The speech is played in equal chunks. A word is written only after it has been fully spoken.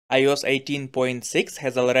iOS 18.6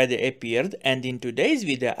 has already appeared, and in today's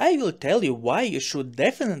video I will tell you why you should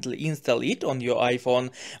definitely install it on your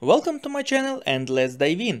iPhone. Welcome to my channel and let's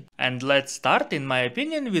dive in. And let's start, in my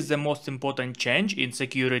opinion, with the most important change in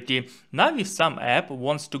security. Now if some app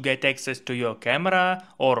wants to get access to your camera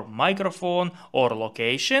or microphone or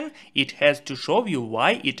location, it has to show you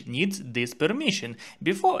why it needs this permission.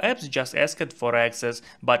 Before, apps just asked for access,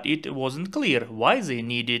 but it wasn't clear why they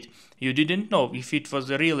need it. You didn't know if it was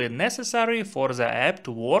really necessary for the app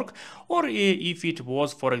to work or if it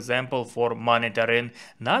was, for example, for monitoring.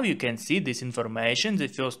 Now you can see this information the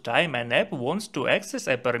first time an app wants to access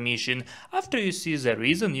a permission. After you see the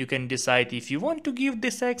reason, you can decide if you want to give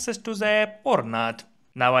this access to the app or not.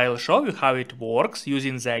 Now I'll show you how it works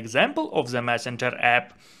using the example of the Messenger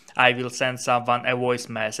app. I will send someone a voice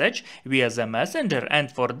message via the messenger,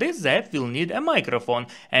 and for this the app will need a microphone,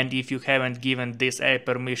 and if you haven't given this app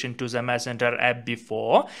permission to the messenger app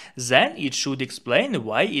before, then it should explain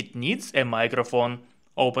why it needs a microphone.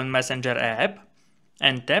 Open messenger app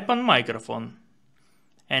and tap on microphone.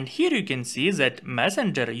 And here you can see that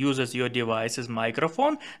Messenger uses your device's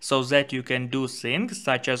microphone so that you can do things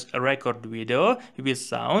such as record video with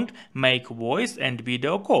sound, make voice and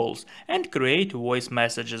video calls, and create voice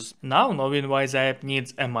messages. Now, knowing why the app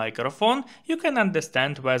needs a microphone, you can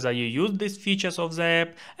understand whether you use these features of the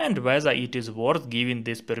app and whether it is worth giving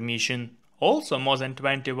this permission. Also, more than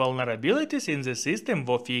 20 vulnerabilities in the system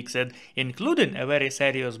were fixed, including a very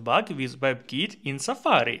serious bug with WebKit in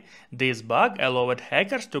Safari. This bug allowed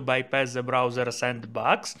hackers to bypass the browser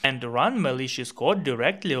sandbox and run malicious code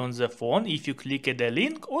directly on the phone if you clicked a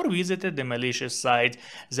link or visited the malicious site.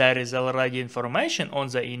 There is already information on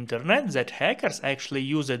the internet that hackers actually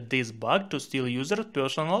used this bug to steal users'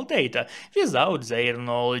 personal data without their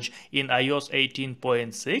knowledge. In iOS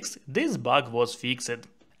 18.6, this bug was fixed.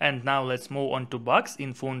 And now let's move on to bugs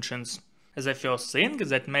in functions. The first thing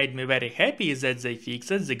that made me very happy is that they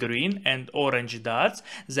fixed the green and orange dots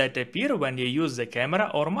that appear when you use the camera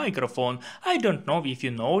or microphone. I don't know if you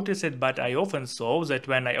noticed it, but I often saw that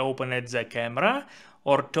when I opened the camera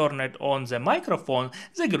or turned on the microphone,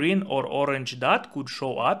 the green or orange dot could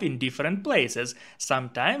show up in different places,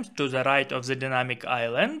 sometimes to the right of the dynamic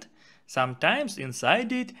island, sometimes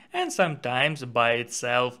inside it, and sometimes by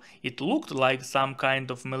itself. It looked like some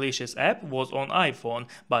kind of malicious app was on iPhone,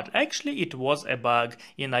 but actually it was a bug.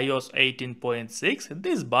 In iOS 18.6,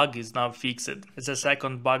 this bug is now fixed. The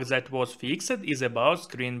second bug that was fixed is about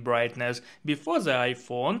screen brightness. Before, the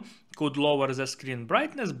iPhone could lower the screen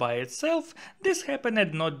brightness by itself. This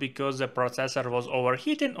happened not because the processor was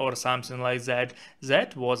overheating or something like that.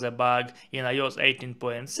 That was a bug. In iOS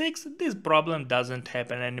 18.6, this problem doesn't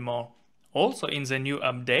happen anymore. Also, in the new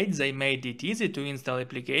update, they made it easy to install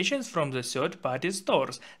applications from the third-party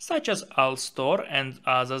stores, such as All Store and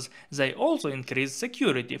others. They also increased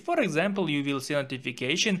security. For example, you will see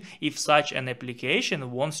notification if such an application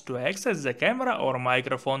wants to access the camera or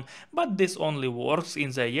microphone, but this only works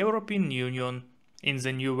in the European Union. In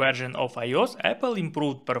the new version of iOS, Apple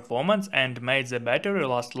improved performance and made the battery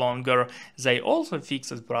last longer. They also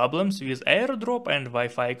fixed problems with AirDrop and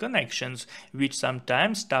Wi-Fi connections, which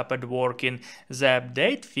sometimes stopped working. The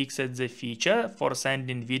update fixed the feature for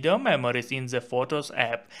sending video memories in the Photos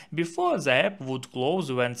app. Before, the app would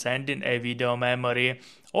close when sending a video memory.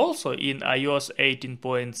 Also, in iOS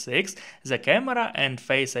 18.6, the camera and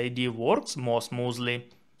Face ID works more smoothly.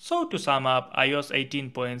 So to sum up, iOS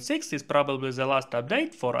 18.6 is probably the last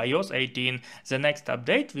update for iOS 18. The next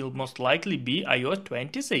update will most likely be iOS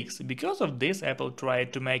 26. Because of this, Apple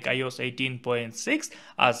tried to make iOS 18.6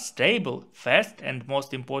 as stable, fast, and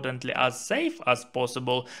most importantly as safe as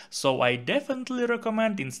possible. So I definitely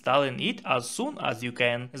recommend installing it as soon as you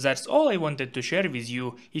can. That's all I wanted to share with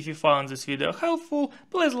you. If you found this video helpful,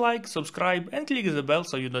 please like, subscribe, and click the bell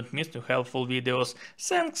so you don't miss new helpful videos.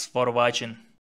 Thanks for watching.